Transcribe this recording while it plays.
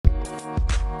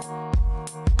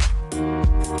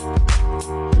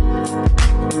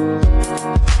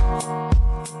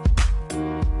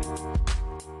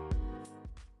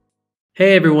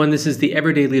Hey everyone, this is the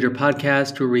Everyday Leader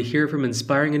podcast where we hear from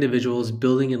inspiring individuals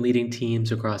building and leading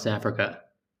teams across Africa.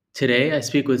 Today I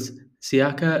speak with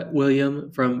Syakaa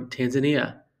William from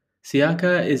Tanzania.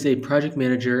 Syakaa is a project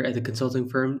manager at the consulting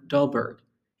firm Dalberg.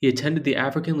 He attended the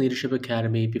African Leadership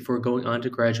Academy before going on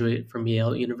to graduate from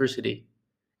Yale University.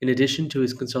 In addition to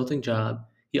his consulting job,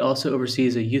 he also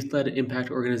oversees a youth-led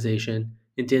impact organization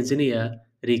in Tanzania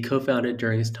that he co-founded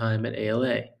during his time at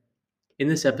ALA. In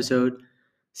this episode,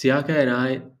 Syakaa and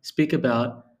I speak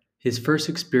about his first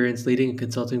experience leading a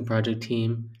consulting project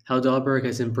team, how Dalberg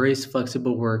has embraced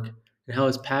flexible work, and how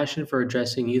his passion for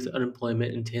addressing youth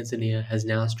unemployment in Tanzania has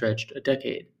now stretched a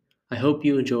decade. I hope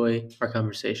you enjoy our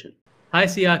conversation. Hi,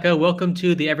 Syakaa. Welcome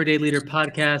to the Everyday Leader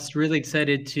podcast. Really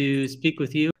excited to speak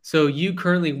with you. So, you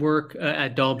currently work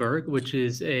at Dalberg, which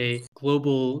is a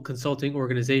global consulting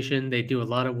organization. They do a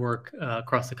lot of work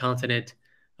across the continent.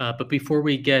 But before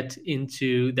we get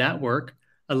into that work,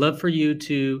 I'd love for you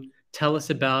to tell us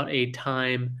about a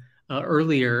time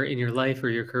earlier in your life or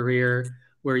your career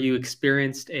where you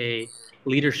experienced a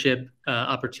leadership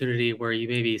opportunity where you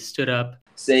maybe stood up.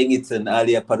 Saying it's an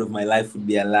earlier part of my life would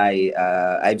be a lie.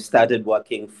 I've started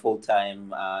working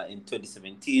full-time in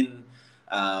 2017.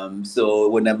 So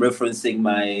when I'm referencing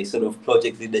my sort of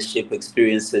project leadership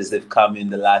experiences, they've come in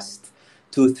the last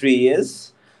 2-3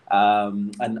 years.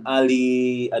 An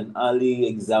early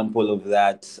example of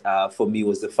that for me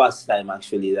was the first time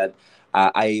actually that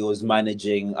I was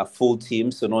managing a full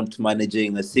team. So not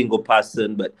managing a single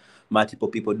person, but multiple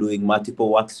people doing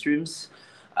multiple work streams.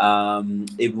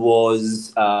 It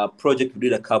was a project we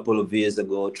did a couple of years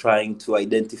ago, trying to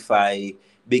identify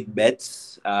big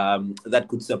bets that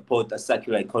could support a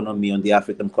circular economy on the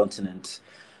African continent.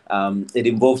 It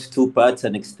involved two parts: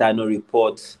 an external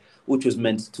report, which was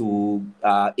meant to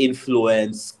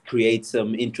influence, create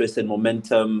some interest and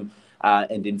momentum,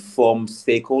 and inform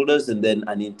stakeholders, and then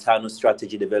an internal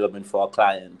strategy development for our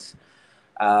client.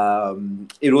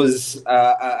 It was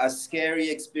a scary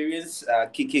experience,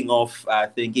 kicking off,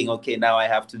 thinking, okay, now I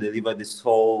have to deliver this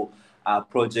whole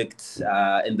project,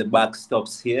 and the buck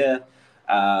stops here.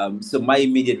 So my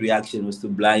immediate reaction was to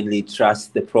blindly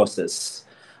trust the process.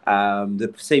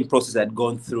 The same process I'd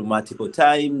gone through multiple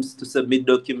times to submit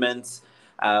documents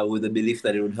with the belief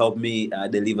that it would help me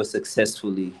deliver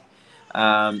successfully.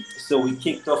 So we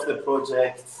kicked off the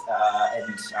project,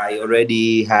 and I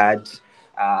already had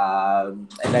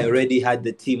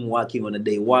the team working on a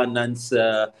day one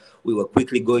answer. We were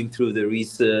quickly going through the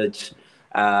research.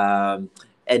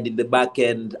 And in the back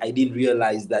end, I didn't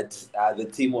realize that the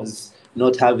team was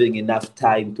not having enough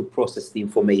time to process the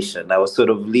information. I was sort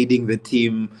of leading the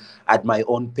team at my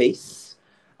own pace.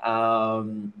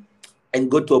 And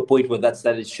got to a point where that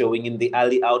started showing in the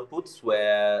early outputs,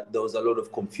 where there was a lot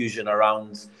of confusion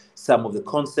around some of the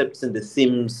concepts and the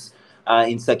themes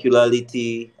in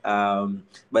circularity.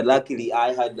 But luckily,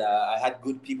 I had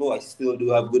good people. I still do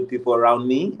have good people around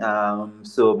me.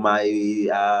 So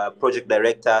my project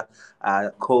director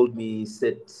called me,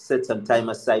 set some time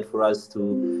aside for us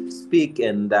to speak,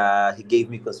 and he gave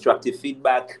me constructive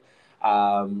feedback.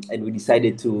 And we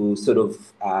decided to sort of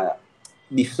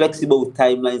be flexible with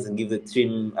timelines and give the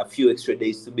team a few extra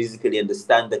days to basically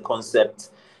understand the concept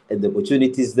and the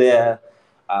opportunities there.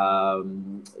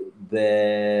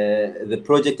 The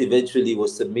project eventually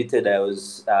was submitted. I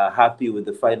was happy with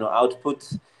the final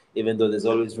output, even though there's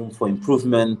always room for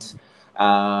improvement.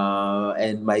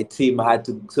 And my team had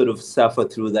to sort of suffer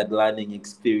through that learning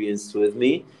experience with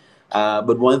me.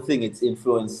 But one thing it's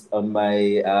influenced on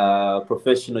my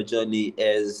professional journey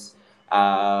is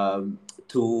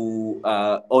to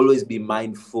always be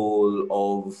mindful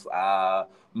of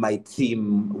my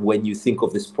team when you think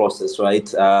of this process,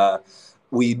 right?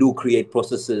 We do create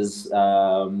processes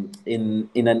in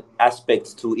an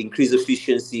aspect to increase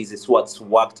efficiencies. It's what's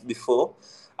worked before,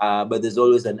 but there's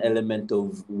always an element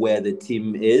of where the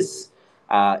team is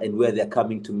and where they're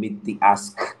coming to meet the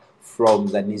ask from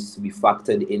that needs to be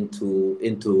factored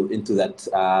into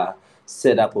that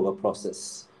setup of a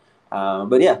process.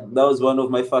 But yeah, that was one of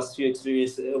my first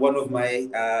experiences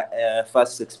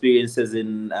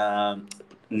in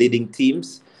leading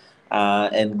teams,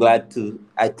 and glad to,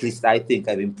 at least I think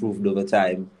I've improved over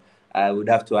time. I would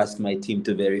have to ask my team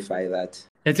to verify that.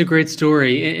 That's a great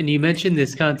story. And you mentioned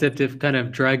this concept of kind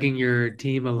of dragging your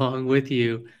team along with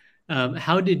you.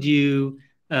 How did you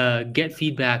get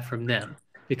feedback from them?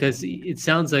 Because it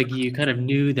sounds like you kind of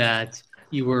knew that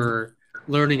you were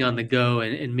learning on the go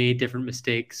and made different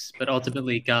mistakes, but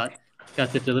ultimately got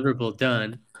the deliverable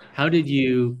done. How did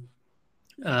you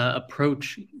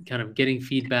approach kind of getting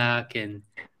feedback and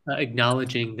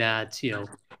acknowledging that,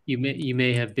 you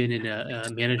may have been in a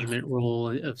management role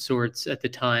of sorts at the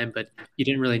time, but you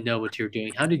didn't really know what you were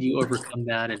doing. How did you overcome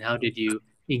that, and how did you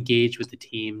engage with the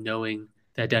team, knowing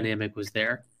that dynamic was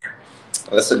there?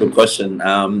 That's a good question.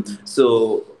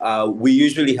 We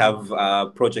usually have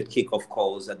project kickoff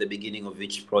calls at the beginning of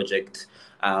each project.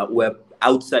 We're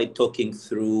outside talking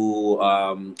through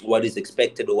what is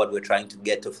expected or what we're trying to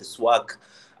get of this work.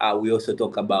 We also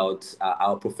talk about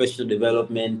our professional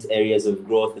development, areas of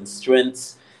growth and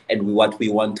strengths, and what we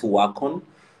want to work on.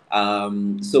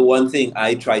 So one thing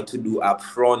I try to do up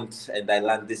front, and I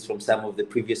learned this from some of the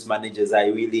previous managers I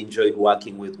really enjoyed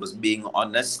working with, was being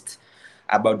honest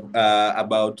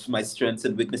about my strengths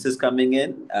and weaknesses coming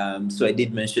in. So I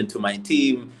did mention to my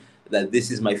team that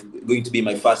this is going to be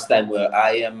my first time where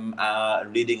I am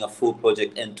leading a full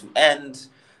project end to end.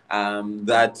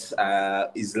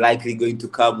 That is likely going to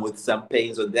come with some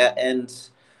pains on their end.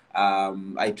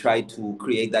 I try to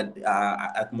create that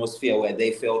atmosphere where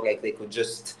they felt like they could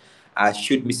just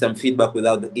shoot me some feedback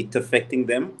without it affecting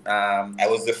them. I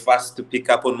was the first to pick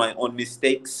up on my own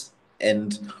mistakes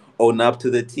and own up to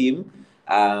the team.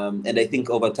 And I think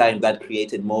over time that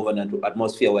created more of an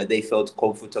atmosphere where they felt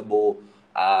comfortable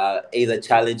either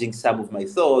challenging some of my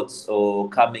thoughts or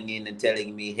coming in and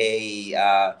telling me,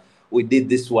 hey, we did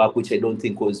this work, which I don't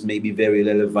think was maybe very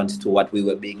relevant to what we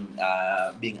were being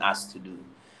asked to do.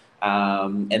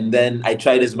 And then I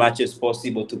tried as much as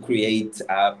possible to create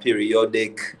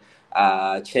periodic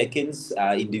check-ins,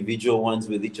 individual ones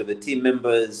with each of the team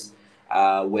members,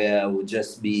 where we'll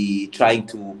just be trying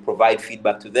to provide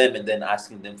feedback to them and then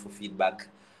asking them for feedback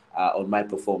on my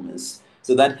performance.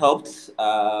 So that helped.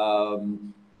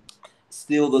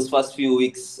 Still, those first few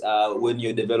weeks, when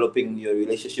you're developing your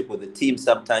relationship with the team,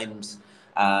 sometimes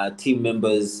team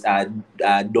members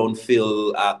don't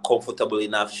feel comfortable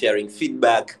enough sharing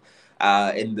feedback,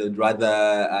 and they'd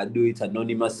rather do it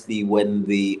anonymously when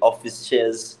the office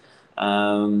shares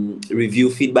review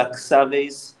feedback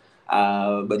surveys.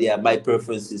 But yeah, my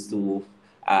preference is to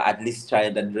at least try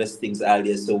and address things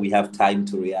earlier so we have time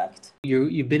to react.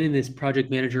 You've been in this project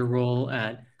manager role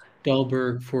at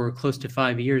Dalberg for close to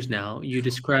 5 years now. You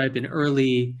described an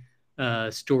early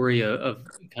story of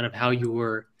kind of how you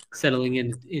were settling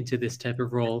into this type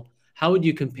of role. How would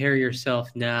you compare yourself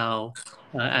now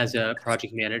as a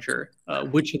project manager?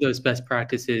 Which of those best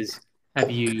practices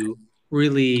have you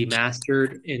really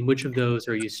mastered, and which of those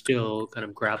are you still kind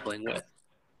of grappling with?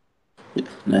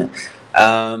 No.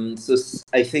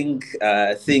 I think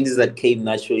things that came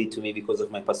naturally to me because of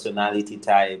my personality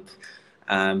type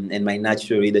and my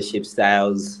natural leadership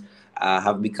styles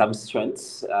have become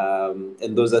strengths.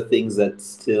 And those are things that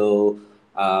still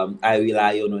I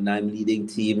rely on when I'm leading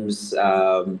teams.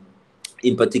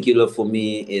 In particular, for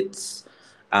me, it's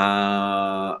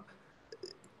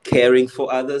caring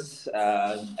for others.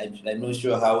 I'm not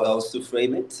sure how else to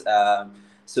frame it.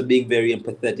 So being very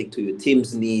empathetic to your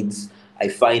team's needs, I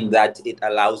find that it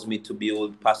allows me to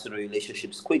build personal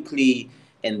relationships quickly,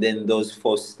 and then those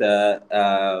foster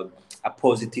a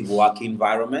positive work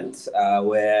environment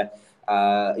where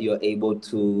you're able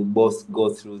to both go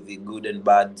through the good and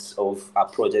bads of a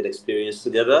project experience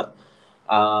together.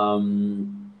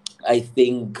 I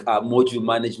think module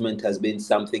management has been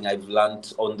something I've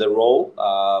learned on the roll.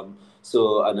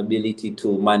 So an ability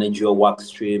to manage your work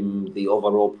stream, the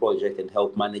overall project, and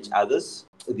help manage others.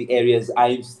 The areas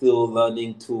I'm still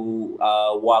learning to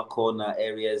work on are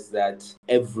areas that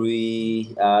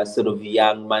every sort of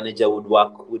young manager would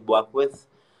work with.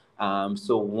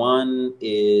 So one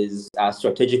is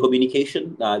strategic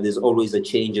communication. There's always a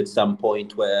change at some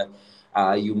point where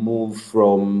you move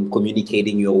from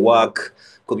communicating your work,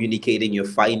 communicating your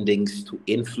findings, to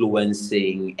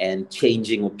influencing and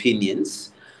changing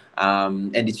opinions.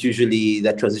 And it's usually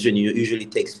that transition usually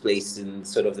takes place in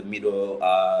sort of in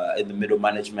the middle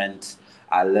management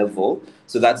level.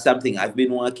 So that's something I've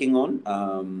been working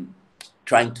on.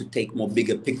 Trying to take more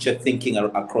bigger picture thinking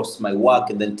across my work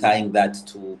and then tying that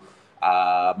to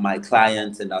my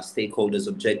clients and our stakeholders'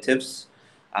 objectives.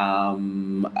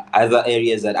 Other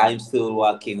areas that I'm still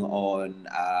working on,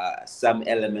 some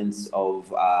elements of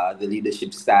the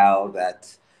leadership style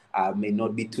that may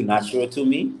not be too natural to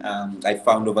me. I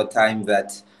found over time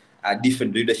that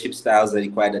different leadership styles are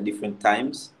required at different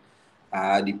times,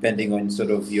 depending on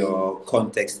sort of your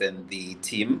context and the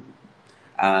team.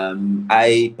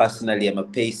 I personally am a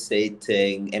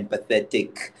pace-setting,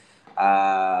 empathetic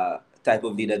type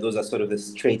of leader. Those are sort of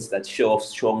the traits that show off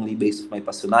strongly based on my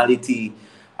personality.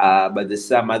 But there's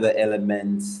some other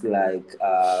elements like,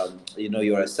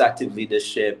 your assertive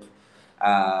leadership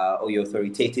or your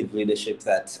authoritative leadership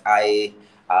that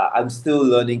I'm still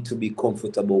learning to be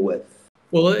comfortable with.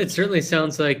 Well, it certainly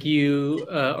sounds like you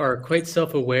are quite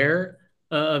self-aware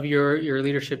of your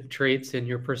leadership traits and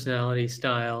your personality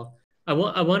style. I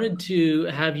wanted to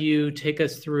have you take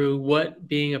us through what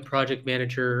being a project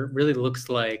manager really looks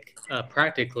like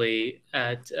practically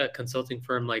at a consulting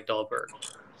firm like Dalberg.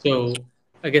 So,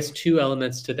 I guess two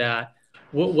elements to that.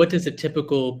 What does a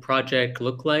typical project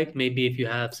look like? Maybe if you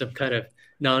have some kind of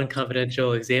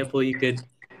non-confidential example you could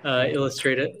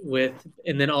illustrate it with,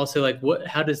 and then also like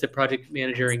how does the project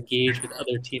manager engage with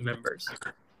other team members?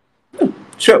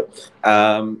 Sure.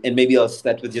 And maybe I'll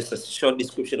start with just a short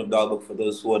description of Dalberg for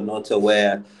those who are not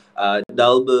aware.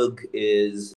 Dalberg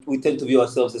is, we tend to view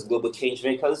ourselves as global change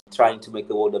makers, trying to make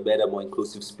the world a better, more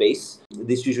inclusive space.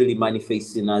 This usually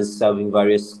manifests in us serving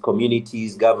various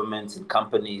communities, governments, and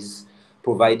companies,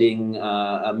 providing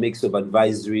a mix of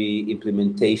advisory,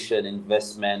 implementation,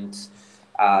 investment,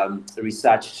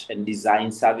 research, and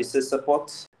design services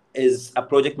support. As a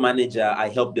project manager, I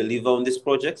help deliver on these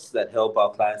projects that help our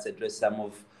clients address some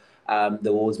of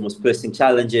the world's most pressing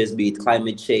challenges, be it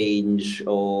climate change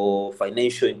or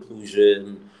financial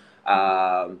inclusion.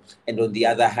 And on the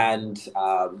other hand,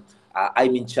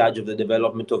 I'm in charge of the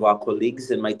development of our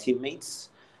colleagues and my teammates.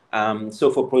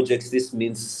 So for projects, this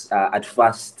means at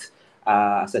first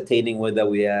ascertaining whether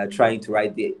we are trying to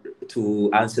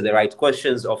answer the right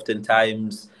questions.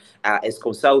 Oftentimes, as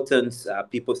consultants,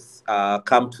 people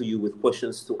come to you with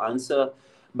questions to answer,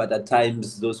 but at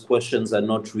times those questions are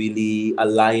not really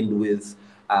aligned with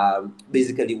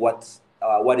basically what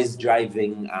is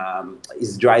driving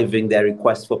their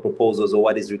request for proposals, or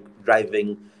what is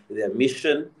driving their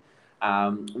mission.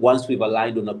 Once we've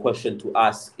aligned on a question to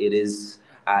ask, it is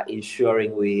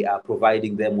ensuring we are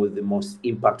providing them with the most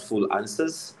impactful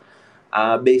answers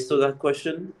based on that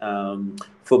question.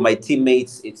 For my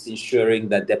teammates, it's ensuring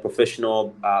that their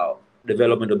professional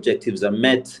development objectives are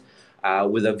met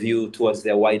with a view towards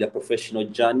their wider professional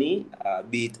journey,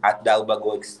 be it at Dalberg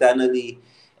or externally,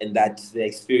 and that the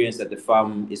experience at the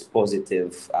firm is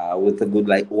positive with a good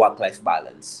work-life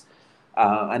balance.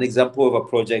 An example of a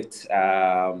project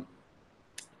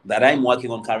that I'm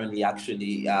working on currently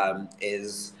actually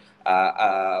is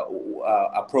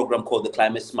a program called the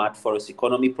Climate Smart Forest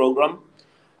Economy Program.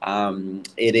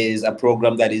 It is a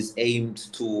program that is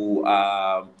aimed to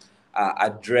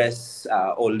address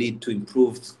or lead to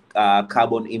improved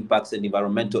carbon impacts and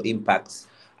environmental impacts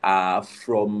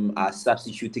from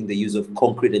substituting the use of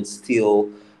concrete and steel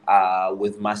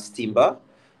with mass timber.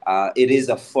 It is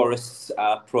a forest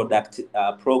product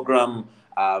program.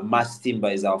 Mass timber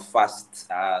is our first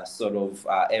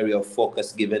area of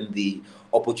focus, given the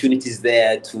opportunities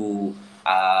there to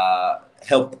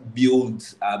help build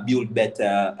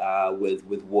better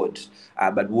with wood,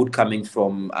 but wood coming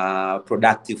from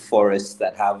productive forests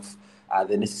that have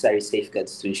the necessary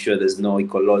safeguards to ensure there's no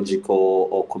ecological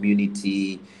or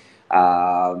community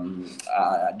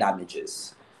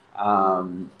damages.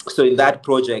 So in that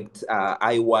project,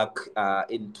 I work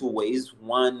in two ways.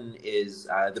 One is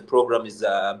the program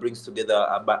brings together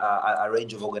a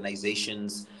range of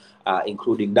organizations,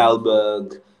 including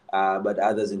Dalberg, but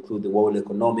others include the World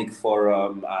Economic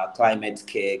Forum, Climate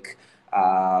Cake,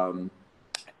 and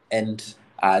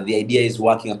the idea is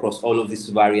working across all of these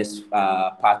various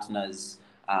partners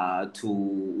to,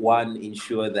 one,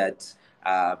 ensure that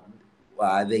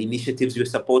the initiatives we're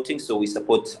supporting. So we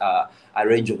support a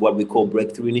range of what we call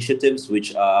breakthrough initiatives,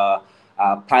 which are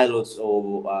pilots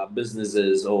or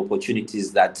businesses or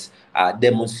opportunities that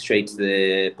demonstrate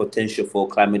the potential for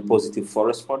climate positive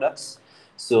forest products.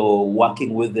 So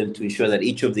working with them to ensure that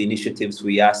each of the initiatives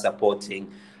we are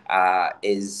supporting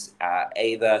is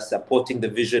either supporting the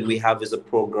vision we have as a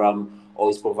program, or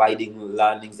is providing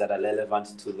learnings that are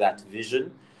relevant to that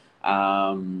vision.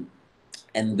 And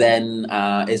then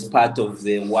as part of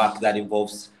the work that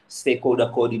involves stakeholder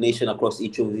coordination across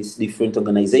each of these different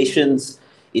organizations,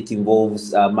 it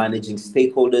involves managing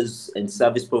stakeholders and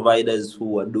service providers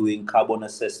who are doing carbon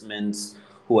assessments,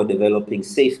 who are developing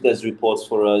safeguards reports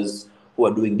for us, who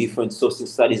are doing different sourcing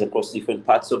studies across different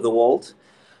parts of the world.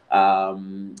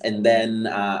 And then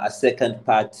a second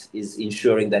part is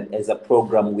ensuring that as a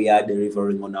program, we are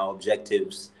delivering on our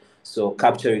objectives. So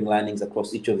capturing learnings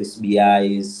across each of these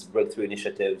BIs, breakthrough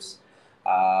initiatives,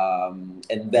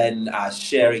 and then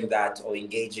sharing that or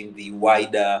engaging the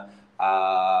wider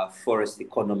forest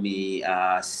economy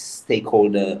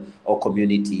stakeholder or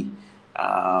community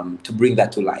to bring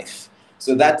that to life.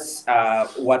 So that's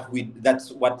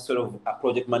what sort of a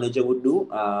project manager would do.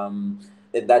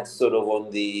 And that's sort of on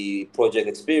the project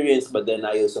experience, but then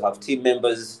I also have team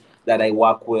members that I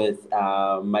work with.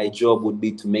 My job would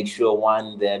be to make sure,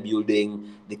 one, they're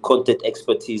building the content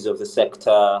expertise of the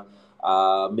sector,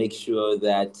 make sure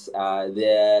that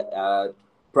they're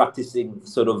practicing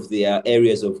sort of their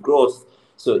areas of growth.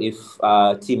 So if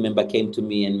a team member came to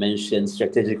me and mentioned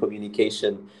strategic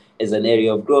communication as an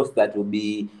area of growth, that will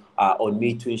be on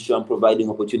me to ensure I'm providing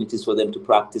opportunities for them to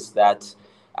practice that,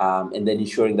 and then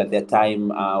ensuring that their time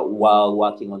while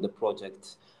working on the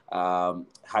project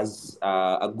has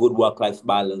a good work-life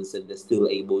balance, and they're still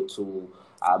able to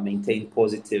maintain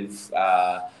positive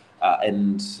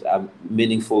and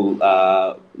meaningful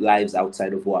lives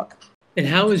outside of work. And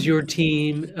how is your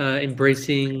team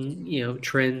embracing,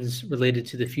 trends related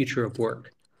to the future of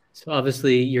work? So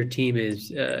obviously, your team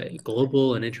is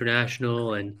global and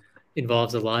international, and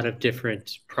involves a lot of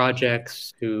different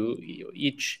projects who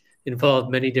each involve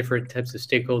many different types of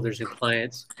stakeholders and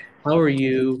clients. How are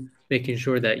you making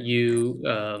sure that you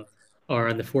are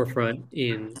on the forefront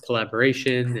in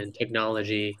collaboration and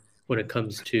technology when it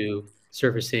comes to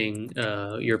servicing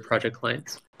your project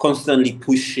clients? Constantly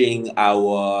pushing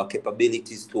our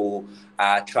capabilities to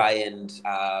try and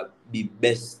be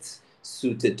best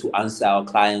suited to answer our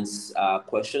clients'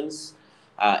 questions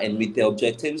and meet their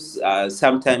objectives.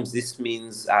 Sometimes this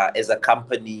means, as a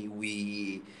company,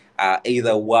 we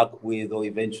either work with or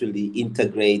eventually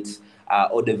integrate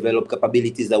or develop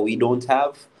capabilities that we don't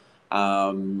have.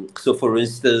 So, for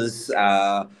instance,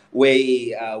 a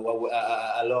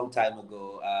long time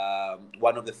ago,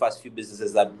 one of the first few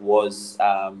businesses that was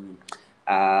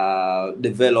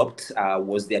developed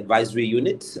was the advisory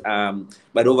unit.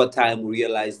 But over time, we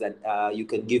realized that you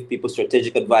can give people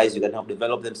strategic advice, you can help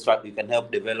develop them, you can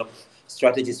help develop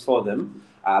strategies for them.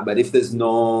 But if there's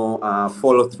no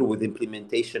follow through with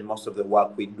implementation, most of the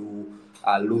work we do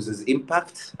loses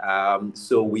impact.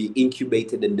 So we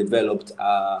incubated and developed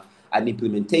an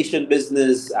implementation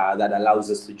business that allows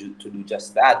us to do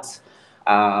just that.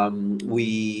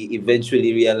 We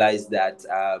eventually realized that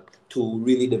to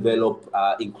really develop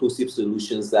inclusive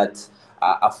solutions that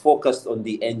are focused on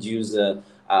the end user,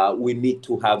 we need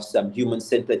to have some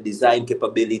human-centered design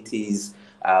capabilities,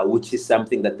 which is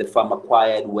something that the firm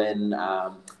acquired when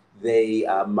they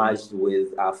merged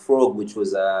with Frog, which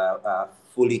was a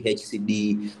fully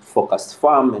HCD-focused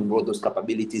firm, and brought those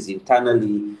capabilities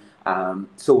internally.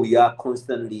 So we are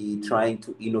constantly trying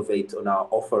to innovate on our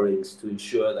offerings to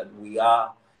ensure that we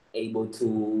are able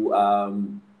to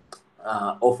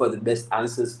offer the best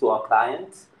answers to our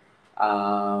clients.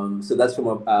 So that's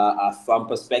from a firm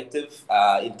perspective.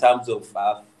 In terms of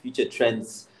future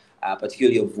trends,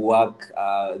 particularly of work,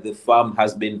 the firm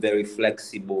has been very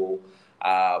flexible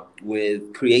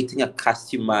with creating a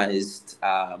customized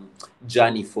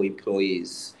journey for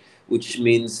employees, which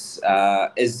means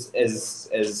as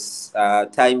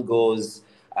time goes,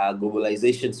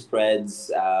 globalization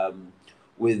spreads.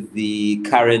 With the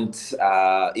current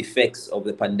effects of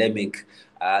the pandemic,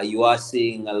 you are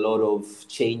seeing a lot of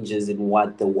changes in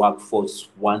what the workforce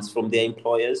wants from their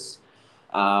employers.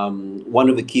 One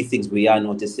of the key things we are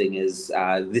noticing is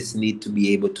this need to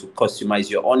be able to customize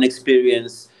your own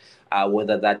experience,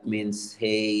 whether that means,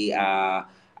 hey,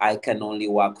 I can only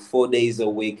work 4 days a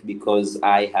week because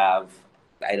I have,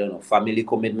 I don't know, family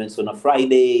commitments on a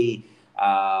Friday,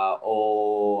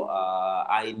 or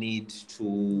I need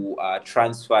to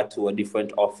transfer to a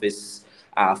different office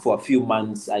for a few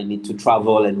months. I need to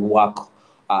travel and work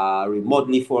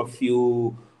remotely for a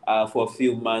few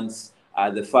months.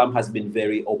 The firm has been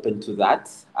very open to that,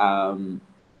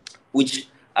 which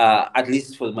at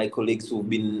least for my colleagues who've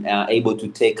been able to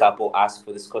take up or ask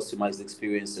for these customized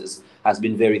experiences, has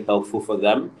been very helpful for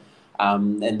them.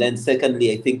 And then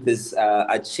secondly, I think there's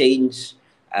a change,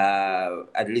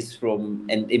 at least from,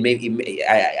 and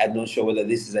I'm not sure whether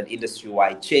this is an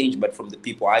industry-wide change, but from the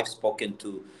people I've spoken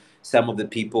to, some of the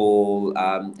people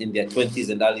in their 20s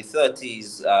and early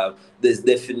 30s, there's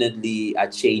definitely a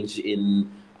change in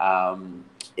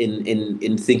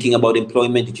thinking about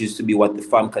employment. It used to be what the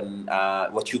firm can,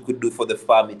 what you could do for the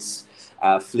firm. It's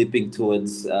flipping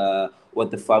towards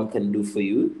what the firm can do for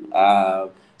you.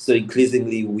 So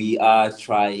increasingly, we are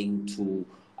trying to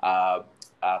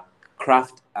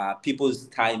craft people's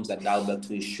times at Dalberg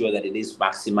to ensure that it is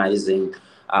maximizing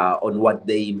on what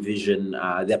they envision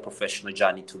their professional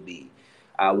journey to be.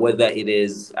 Whether it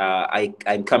is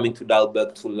I'm coming to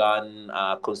Dalberg to learn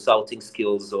consulting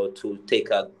skills or to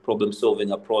take a problem-solving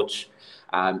approach,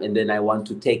 and then I want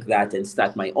to take that and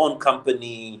start my own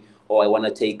company, or I want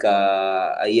to take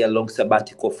a year-long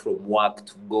sabbatical from work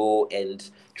to go and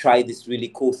try this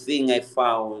really cool thing I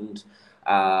found.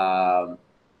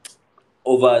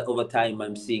 Over time,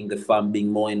 I'm seeing the firm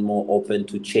being more and more open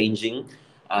to changing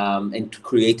and to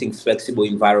creating flexible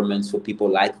environments for people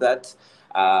like that.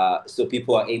 So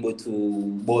people are able to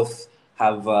both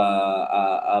have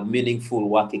a meaningful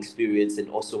work experience and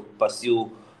also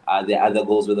pursue their other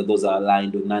goals, whether those are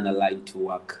aligned or non-aligned to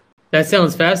work. That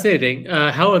sounds fascinating.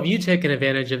 How have you taken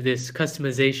advantage of this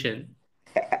customization?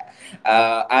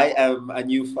 I am a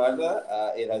new father.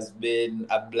 It has been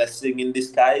a blessing in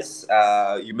disguise.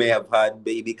 You may have heard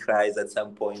baby cries at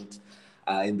some point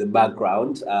in the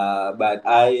background, but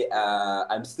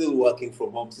I'm still working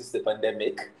from home since the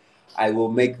pandemic. I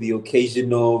will make the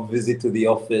occasional visit to the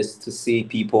office to see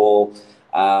people,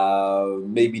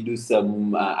 maybe do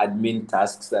some admin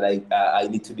tasks that I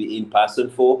need to be in person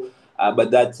for.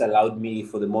 But that's allowed me,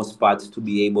 for the most part, to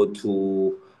be able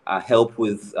to help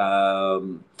with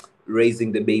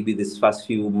raising the baby this first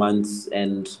few months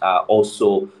and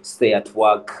also stay at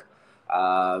work.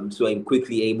 So I'm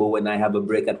quickly able, when I have a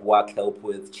break at work, help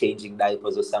with changing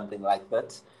diapers or something like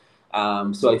that.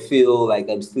 So I feel like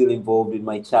I'm still involved in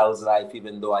my child's life,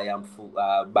 even though I am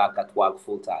back at work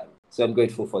full time. So I'm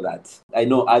grateful for that. I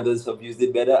know others have used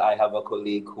it better. I have a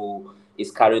colleague who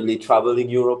is currently traveling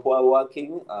Europe while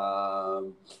working,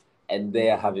 and they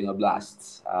are having a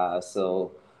blast.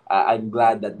 So I'm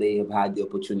glad that they have had the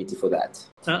opportunity for that.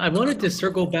 I wanted to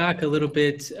circle back a little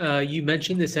bit. You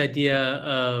mentioned this idea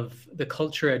of the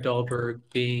culture at Dalberg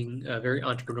being very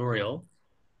entrepreneurial.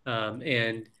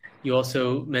 And you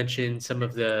also mentioned some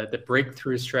of the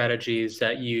breakthrough strategies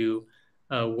that you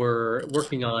were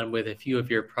working on with a few of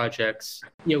your projects.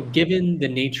 Given the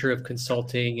nature of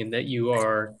consulting and that you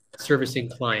are servicing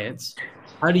clients,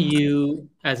 how do you,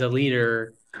 as a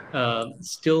leader,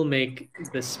 still make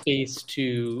the space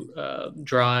to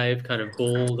drive kind of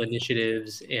bold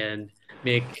initiatives and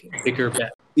make bigger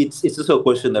bets? It's also a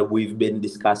question that we've been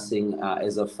discussing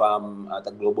as a firm at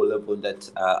a global level,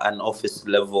 that an office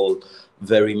level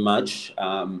very much.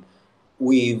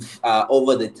 We've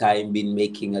over the time been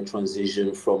making a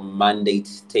transition from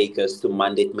mandate takers to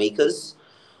mandate makers.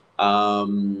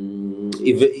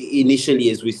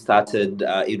 Initially, as we started,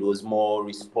 it was more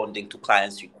responding to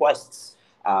clients' requests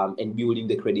and building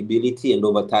the credibility. And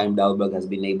over time, Dalberg has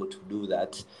been able to do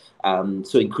that.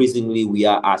 So increasingly, we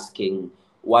are asking,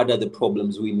 what are the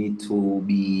problems we need to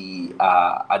be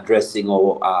addressing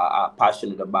or are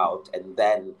passionate about, and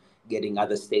then getting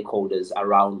other stakeholders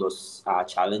around those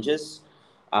challenges.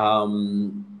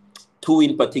 Two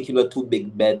in particular, two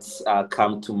big bets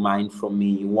come to mind for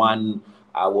me. One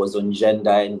was on gender,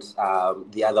 and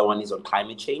the other one is on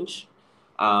climate change.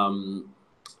 The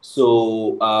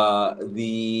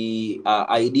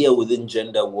idea within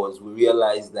gender was, we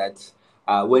realized that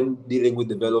when dealing with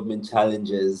development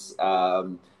challenges,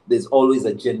 there's always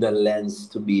a gender lens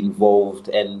to be involved,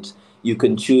 and you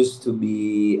can choose to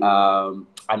be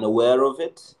unaware of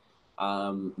it.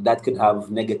 That could have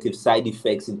negative side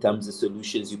effects in terms of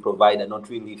solutions you provide are not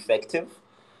really effective.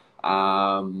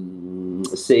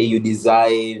 Say you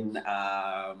design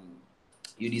a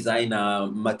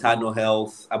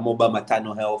mobile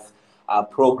maternal health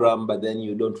program, but then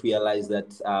you don't realize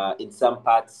that in some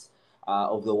parts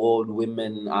of the world,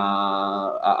 women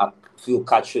feel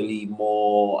culturally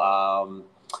more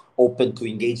open to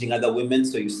engaging other women.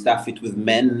 So you staff it with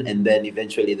men, and then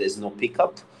eventually there's no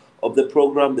pickup of the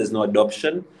program, there's no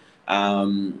adoption.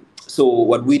 So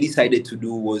what we decided to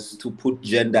do was to put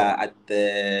gender at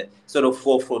the sort of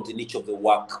forefront in each of the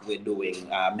work we're doing.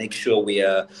 Make sure we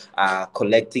are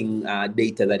collecting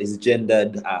data that is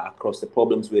gendered across the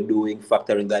problems we're doing,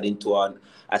 factoring that into our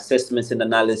assessments and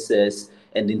analysis,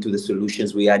 and into the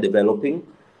solutions we are developing.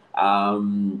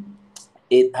 That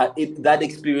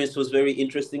experience was very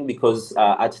interesting because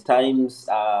at times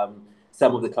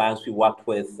some of the clients we worked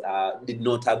with did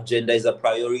not have gender as a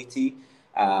priority.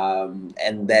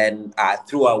 And then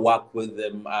through our work with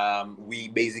them, we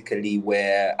basically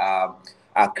were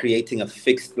creating a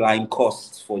fixed line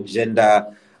cost for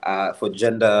genderless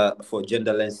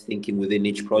thinking within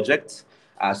each project.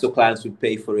 So clients would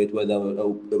pay for it,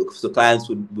 so clients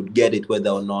would get it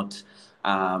whether or not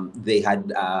they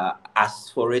had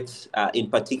asked for it in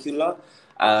particular.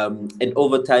 And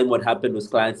over time, what happened was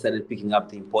clients started picking up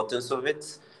the importance of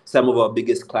it. Some of our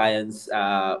biggest clients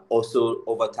also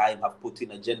over time have put in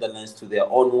a gender lens to their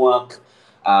own work.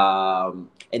 And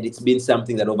it's been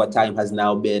something that over time has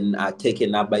now been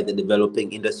taken up by the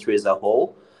developing industry as a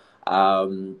whole.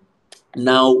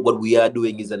 Now, what we are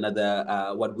doing is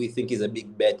what we think is a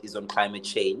big bet is on climate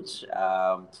change.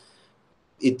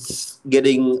 It's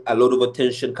getting a lot of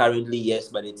attention currently, yes,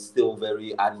 but it's still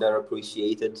very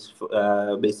underappreciated,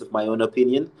 based on my own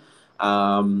opinion.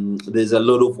 There's a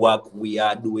lot of work we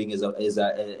are doing as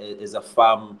a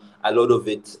farm. A lot of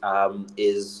it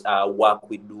is work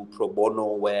we do pro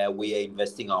bono, where we are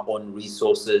investing our own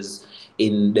resources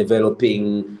in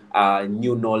developing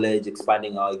new knowledge,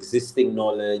 expanding our existing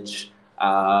knowledge.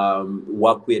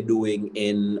 Work we're doing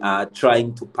in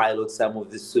trying to pilot some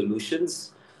of these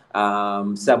solutions,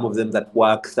 some of them that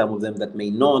work, some of them that may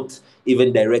not,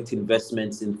 even direct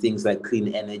investments in things like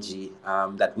clean energy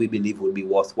that we believe will be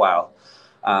worthwhile.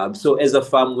 So as a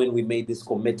firm, when we made this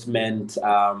commitment,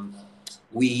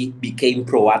 we became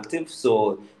proactive.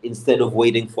 So instead of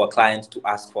waiting for a client to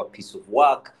ask for a piece of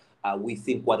work, we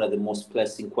think what are the most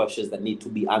pressing questions that need to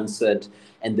be answered,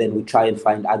 and then we try and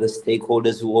find other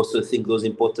stakeholders who also think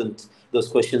those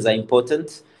questions are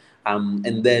important,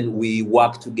 and then we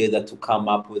work together to come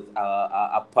up with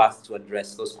a path to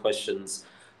address those questions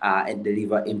and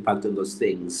deliver impact on those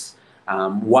things.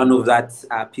 One of that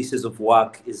pieces of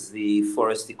work is the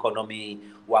forest economy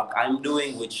work I'm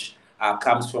doing, which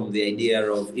comes from the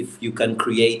idea of if you can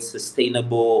create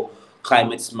sustainable,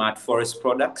 climate smart forest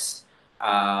products,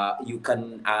 you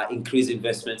can increase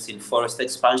investments in forest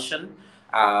expansion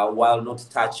while not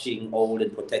touching old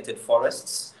and protected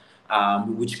forests,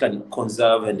 which can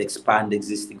conserve and expand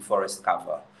existing forest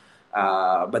cover.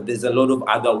 But there's a lot of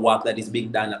other work that is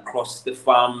being done across the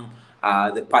farm.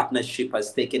 The partnership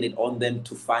has taken it on them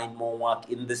to find more work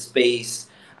in the space.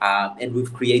 And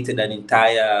we've created an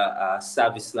entire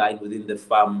service line within the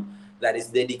farm that is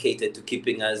dedicated to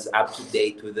keeping us up to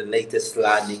date with the latest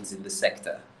learnings in the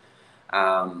sector.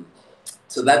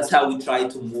 So that's how we try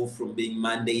to move from being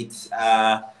mandate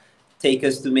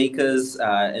takers to makers,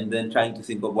 and then trying to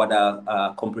think of what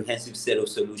a comprehensive set of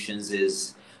solutions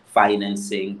is: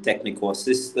 financing, technical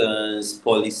assistance,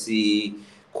 policy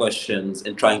questions,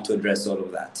 and trying to address all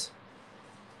of that.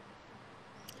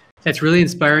 It's really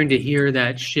inspiring to hear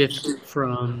that shift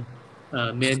from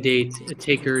mandate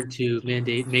taker to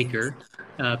mandate maker,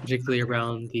 particularly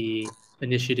around the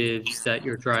initiatives that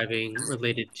you're driving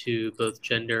related to both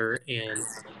gender and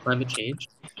climate change.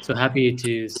 So happy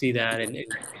to see that. And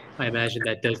I imagine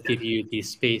that does give you the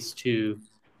space to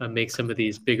make some of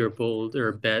these bigger,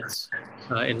 bolder bets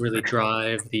and really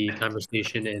drive the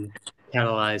conversation and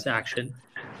catalyze action.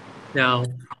 Now,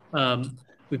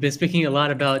 we've been speaking a lot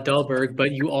about Dalberg,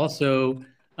 but you also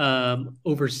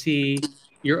oversee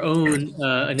your own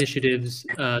initiatives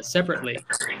separately.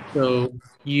 So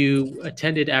you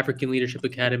attended African Leadership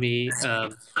Academy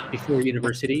before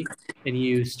university, and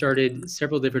you started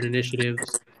several different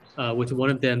initiatives, with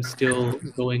one of them still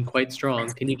going quite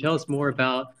strong. Can you tell us more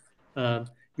about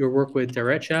your work with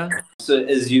Derecha? So,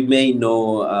 as you may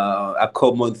know, a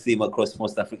common theme across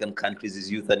most African countries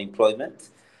is youth unemployment.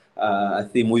 A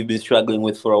theme we've been struggling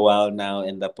with for a while now,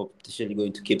 and are potentially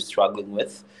going to keep struggling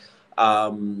with.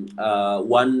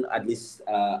 One, at least,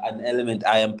 an element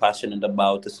I am passionate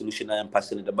about, a solution I am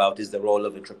passionate about, is the role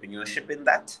of entrepreneurship in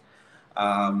that.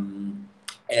 And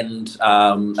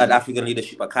at African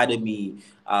Leadership Academy,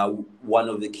 one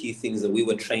of the key things that we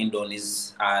were trained on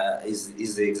is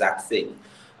the exact thing.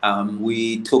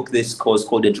 We took this course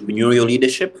called Entrepreneurial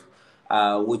Leadership,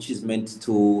 which is meant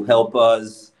to help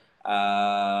us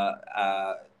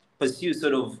pursue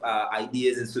sort of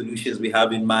ideas and solutions we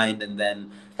have in mind, and then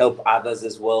help others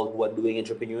as well who are doing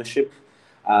entrepreneurship,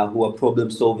 who are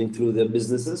problem solving through their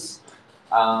businesses.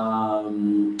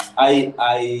 I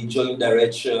joined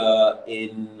Director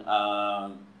in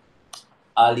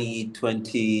early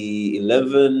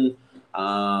 2011.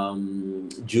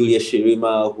 Julia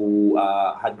Shirima, who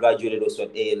had graduated also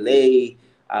at ALA,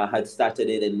 had started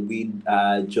it, and we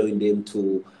joined him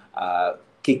to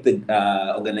kick the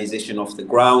organization off the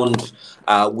ground.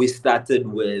 We started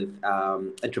with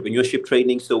entrepreneurship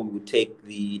training, so we would take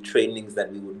the trainings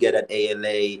that we would get at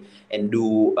ALA and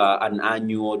do an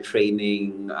annual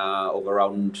training of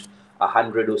around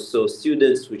 100 or so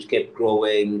students, which kept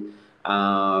growing.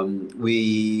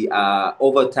 We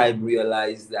over time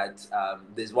realized that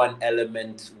there's one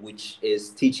element which is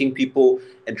teaching people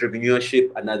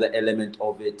entrepreneurship. Another element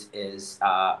of it is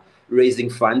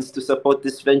raising funds to support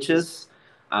these ventures.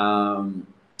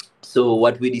 So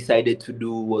what we decided to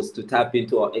do was to tap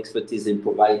into our expertise in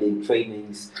providing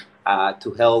trainings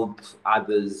to help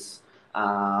others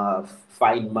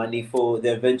find money for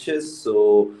their ventures.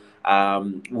 So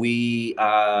we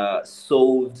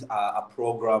sold a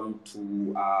program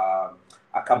to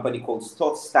a company called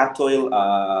Statoil,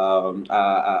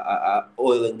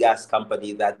 oil and gas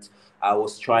company that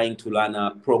was trying to run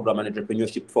a program, an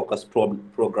entrepreneurship focused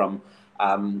program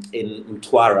in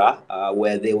Mtwara,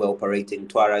 where they were operating.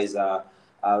 Mtwara is a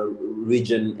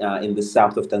region in the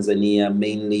south of Tanzania,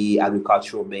 mainly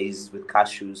agricultural based with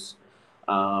cashews.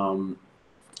 Um,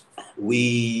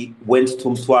 we went to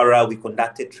Mtwara, we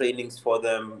conducted trainings for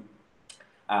them,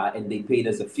 and they paid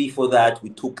us a fee for that. We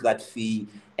took that fee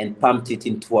and pumped it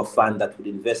into a fund that would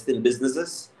invest in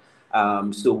businesses.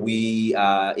 So we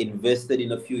invested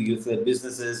in a few youth-led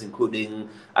businesses, including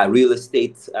a real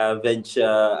estate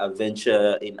venture, a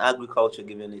venture in agriculture,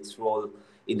 given its role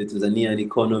in the Tanzanian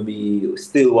economy,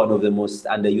 still one of the most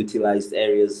underutilized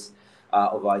areas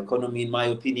of our economy, in my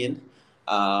opinion.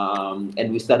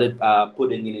 And we started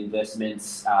putting in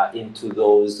investments into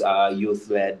those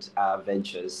youth-led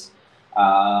ventures.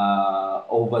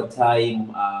 Over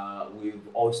time, we've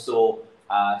also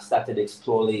started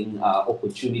exploring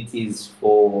opportunities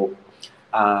for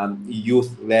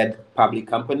youth-led public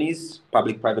companies,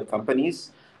 public-private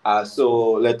companies.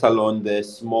 So let alone the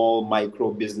small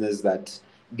micro business that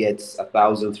gets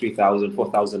 $1,000, $3,000,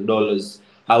 $4,000.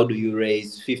 How do you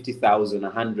raise 50,000,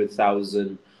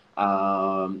 100,000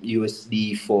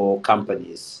 USD for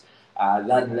companies?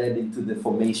 That led into the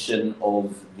formation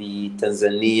of the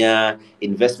Tanzania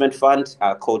Investment Fund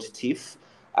called TIF,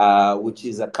 which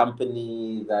is a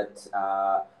company that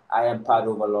I am part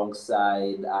of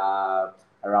alongside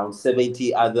around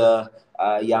 70 other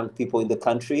young people in the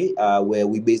country, where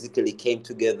we basically came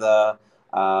together,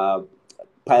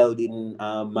 piled in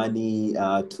money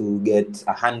to get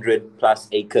 100+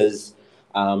 acres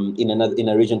in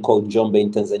a region called Njombe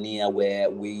in Tanzania, where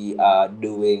we are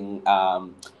doing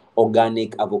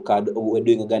organic avocado. We're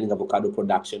doing organic avocado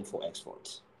production for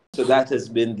export. So that has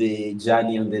been the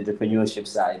journey on the entrepreneurship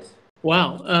side.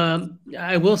 Wow.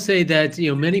 I will say that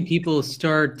many people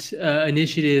start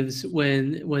initiatives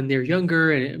when they're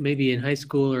younger and maybe in high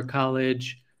school or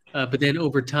college, but then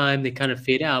over time they kind of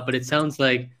fade out. But it sounds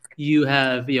like you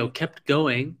have kept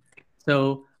going.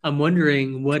 So I'm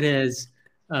wondering what has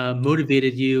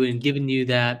motivated you and given you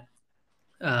that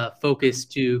focus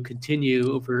to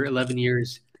continue over 11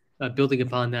 years building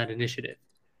upon that initiative.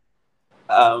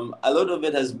 A lot of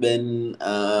it has been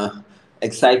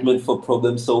excitement for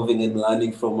problem solving and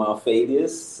learning from our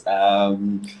failures. Uh,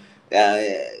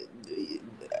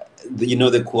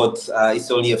 the quote,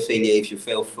 it's only a failure if you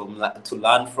fail to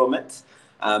learn from it.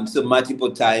 So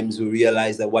multiple times we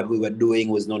realized that what we were doing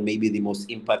was not maybe the most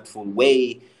impactful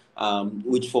way,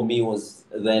 which for me was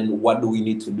then what do we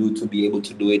need to do to be able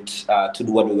to do it, to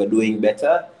do what we were doing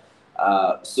better.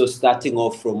 So starting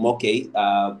off from, okay,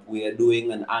 we are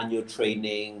doing an annual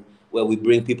training where we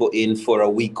bring people in for a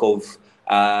week of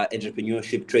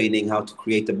entrepreneurship training, how to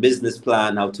create a business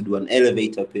plan, how to do an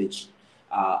elevator pitch.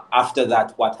 After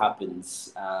that, what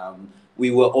happens? We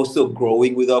were also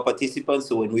growing with our participants.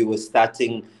 So when we were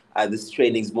starting these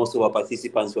trainings, most of our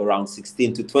participants were around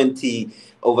 16 to 20.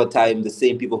 Over time, the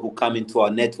same people who come into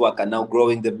our network are now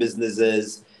growing their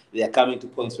businesses. They are coming to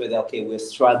points where they're, okay, we're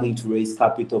struggling to raise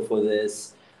capital for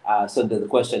this. So the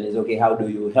question is, okay, how do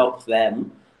you help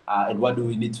them? And what do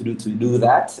we need to do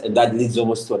that? And that leads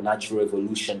almost to a natural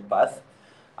evolution path.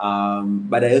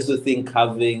 But I also think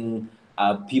having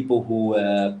people who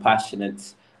are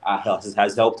passionate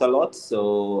has helped a lot.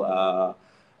 So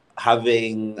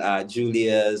having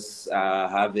Julius,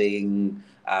 having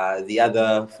the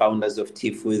other founders of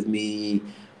TIFF with me,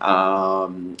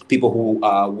 people who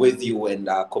are with you and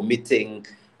are committed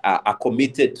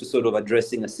to sort of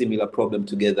addressing a similar problem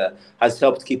together, has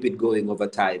helped keep it going over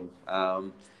time.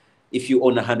 If you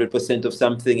own 100% of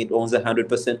something, it owns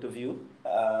 100% of you.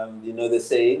 You know the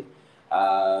saying.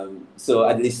 So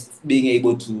at least being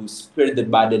able to spread the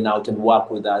burden out and work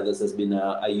with others has been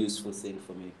a useful thing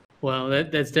for me. Well,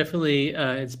 that's definitely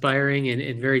inspiring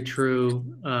and very true.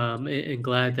 And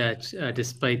glad that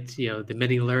despite the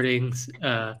many learnings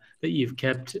that you've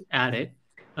kept at it,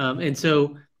 and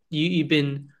so you've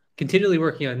been continually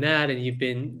working on that, and you've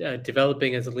been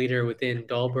developing as a leader within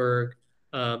Dalberg.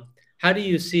 How do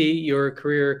you see your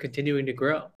career continuing to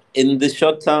grow? In the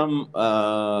short term,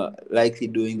 likely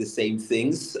doing the same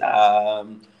things.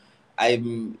 I'm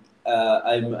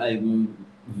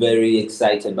very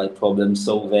excited by problem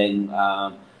solving.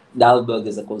 Dalberg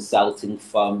is a consulting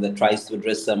firm that tries to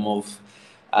address some of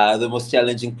the most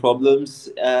challenging problems.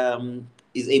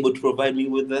 Is able to provide me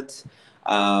with it.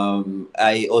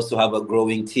 I also have a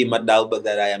growing team at Dalberg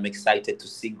that I am excited to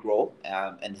see grow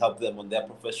and help them on their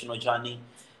professional journey,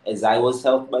 as I was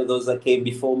helped by those that came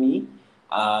before me.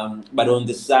 But on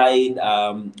the side,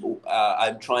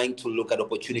 I'm trying to look at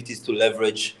opportunities to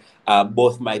leverage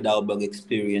both my Dalberg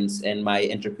experience and my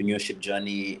entrepreneurship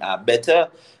journey better.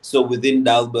 So within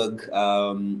Dalberg,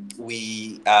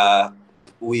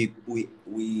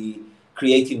 we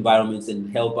create environments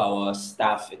and help our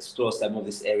staff explore some of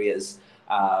these areas.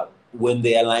 when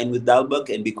they align with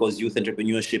Dalberg, and because youth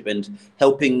entrepreneurship and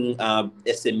helping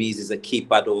SMEs is a key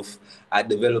part of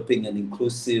developing an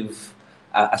inclusive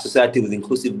a society with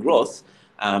inclusive growth.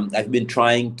 I've been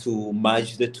trying to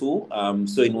merge the two.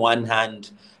 So, in one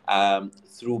hand,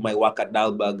 through my work at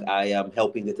Dalberg, I am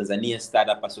helping the Tanzania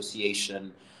Startup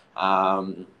Association.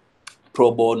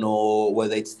 Pro bono,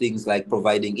 whether it's things like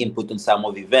providing input on some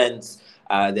of events.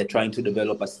 They're trying to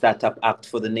develop a startup act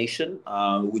for the nation,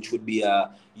 which would be a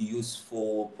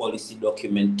useful policy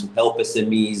document to help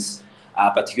SMEs,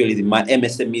 particularly the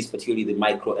MSMEs, particularly the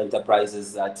micro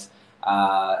enterprises that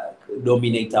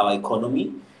dominate our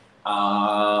economy.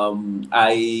 I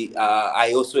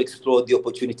also explored the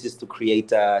opportunities to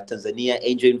create a Tanzania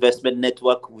Angel Investment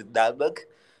Network with Dalberg,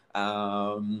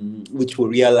 which we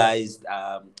realized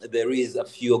there is a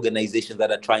few organizations that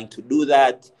are trying to do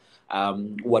that.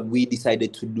 What we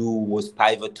decided to do was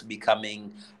pivot to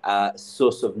becoming a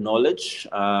source of knowledge,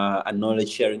 a knowledge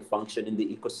sharing function in the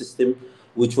ecosystem,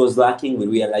 which was lacking. We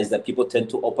realized that people tend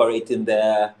to operate in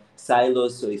their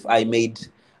silos. So if I made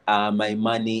my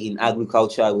money in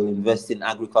agriculture, I will invest in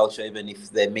agriculture, even if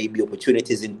there may be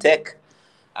opportunities in tech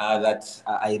that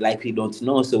I likely don't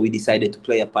know. So we decided to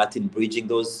play a part in bridging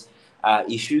those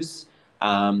issues.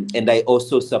 And I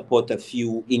also support a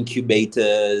few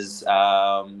incubators,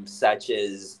 such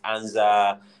as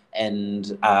ANZA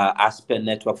and Aspen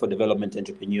Network for Development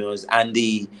Entrepreneurs.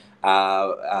 Andy,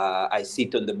 I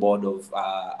sit on the board of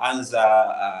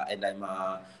ANZA, and I'm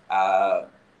a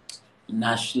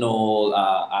national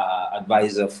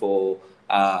advisor for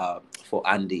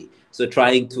Andy. So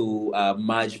trying to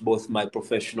merge both my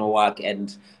professional work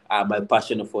and my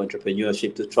passion for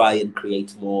entrepreneurship to try and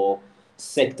create more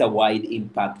sector-wide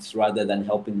impacts rather than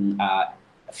helping a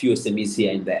few SMEs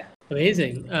here and there.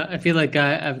 Amazing. I feel like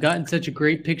I've gotten such a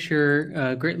great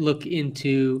picture, great look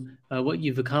into what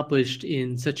you've accomplished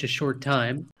in such a short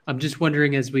time. I'm just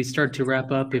wondering, as we start to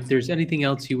wrap up, if there's anything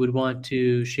else you would want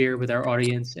to share with our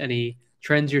audience, any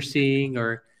trends you're seeing,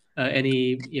 or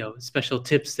any special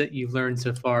tips that you've learned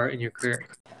so far in your career.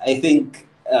 I think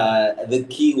the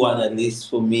key one, at least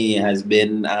for me, has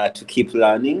been to keep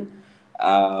learning.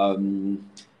 Um,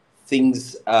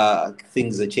 things are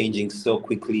changing so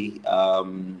quickly.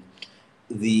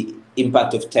 The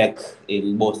impact of tech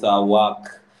in both our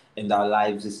work and our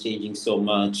lives is changing so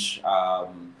much.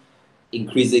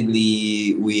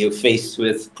 Increasingly, we are faced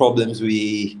with problems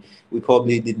we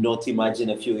probably did not imagine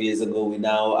a few years ago. We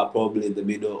now are probably in the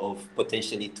middle of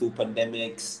potentially two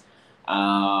pandemics.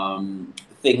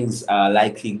 Things are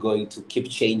likely going to keep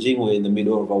changing. We're in the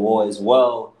middle of a war as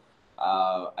well.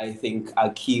 I think a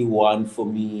key one for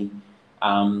me,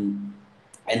 and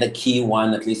a key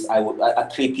one, at least a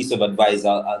key piece of advice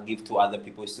I'll give to other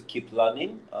people is to keep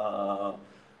learning,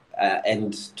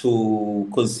 and to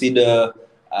consider,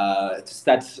 to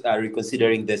start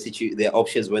reconsidering their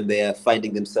options when they are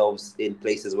finding themselves in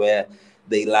places where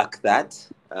they lack that.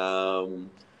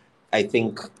 I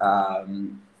think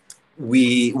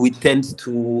we tend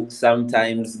to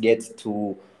sometimes get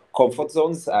to comfort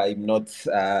zones. I'm not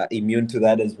immune to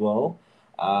that as well.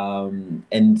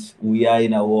 And we are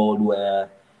in a world where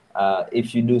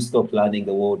if you do stop learning,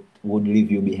 the world would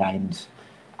leave you behind.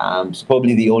 It's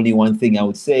probably the only one thing I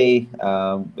would say.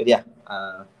 But yeah,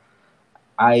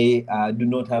 I do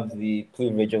not have the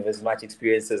privilege of as much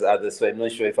experience as others, so I'm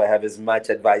not sure if I have as much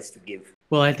advice to give.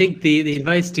 Well, I think the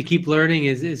advice to keep learning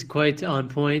is quite on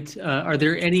point. Are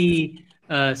there any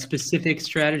specific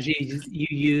strategies you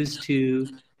use to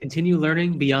continue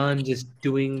learning beyond just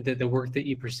doing the work that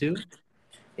you pursue?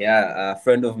 Yeah, a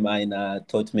friend of mine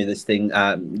taught me this thing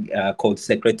called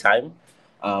sacred time.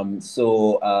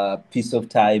 So piece of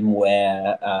time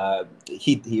where I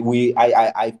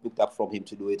picked up from him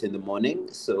to do it in the morning.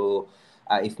 So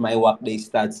if my work day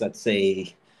starts at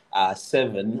say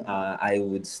 7, I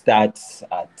would start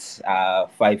at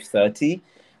 5:30.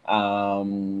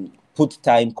 Put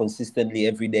time consistently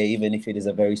every day, even if it is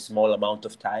a very small amount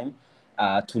of time.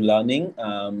 To learning,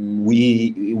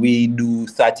 we do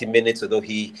 30 minutes. Although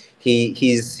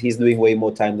he's doing way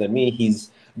more time than me.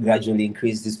 He's gradually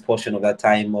increased this portion of that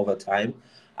time over time.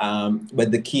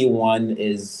 But the key one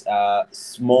is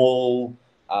small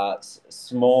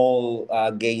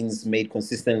gains made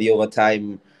consistently over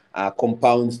time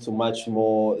compounds to much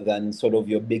more than sort of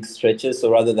your big stretches. So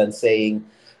rather than saying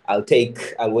I'll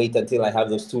wait until I have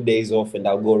those 2 days off and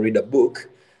I'll go read a book,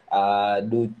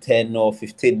 do 10 or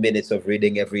 15 minutes of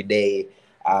reading every day.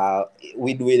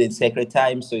 We do it in sacred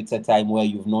time, so it's a time where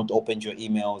you've not opened your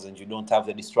emails and you don't have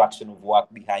the distraction of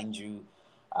work behind you.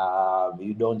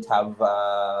 You don't have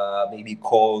maybe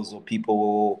calls or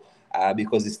people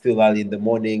because it's still early in the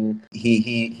morning.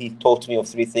 He taught me of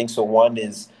three things. So one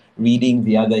is reading,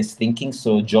 the other is thinking,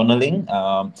 so journaling,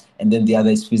 and then the other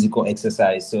is physical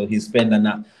exercise. So he spent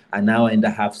an hour and a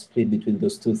half split between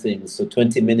those two things. So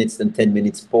 20 minutes and 10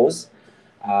 minutes pause.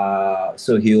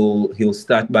 So he'll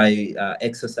start by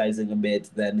exercising a bit,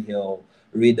 then he'll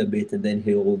read a bit, and then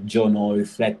he'll journal,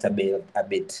 reflect a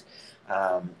bit.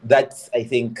 That I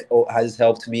think has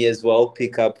helped me as well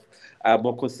pick up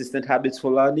more consistent habits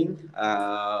for learning,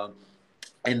 and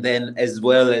then as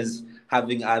well as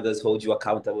having others hold you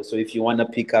accountable. So if you want to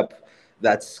pick up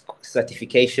that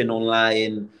certification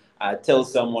online, tell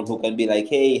someone who can be like,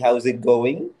 "Hey, how's it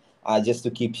going?" Just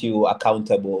to keep you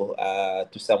accountable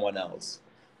to someone else.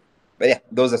 But yeah,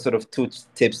 those are sort of two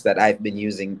tips that I've been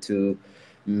using to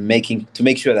make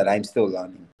sure that I'm still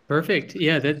learning. Perfect.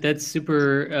 Yeah, that's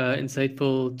super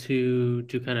insightful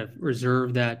to kind of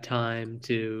reserve that time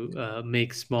to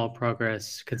make small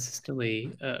progress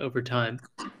consistently over time.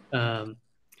 Um,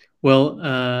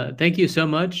 thank you so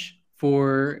much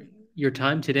for your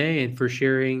time today and for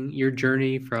sharing your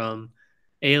journey from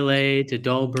ALA to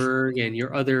Dalberg and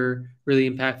your other really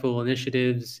impactful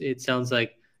initiatives. It sounds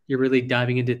like you're really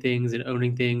diving into things and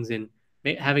owning things and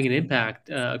having an impact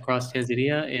across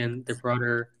Tanzania and the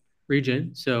broader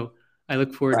region. So I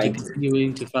look forward to Right.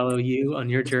 continuing to follow you on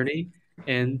your journey.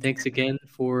 And thanks again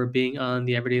for being on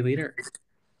the Everyday Leader.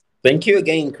 Thank you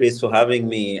again, Chris, for having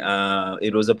me.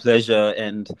 It was a pleasure,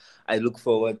 and I look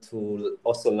forward to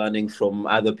also learning from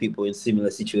other people in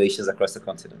similar situations across the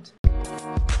continent.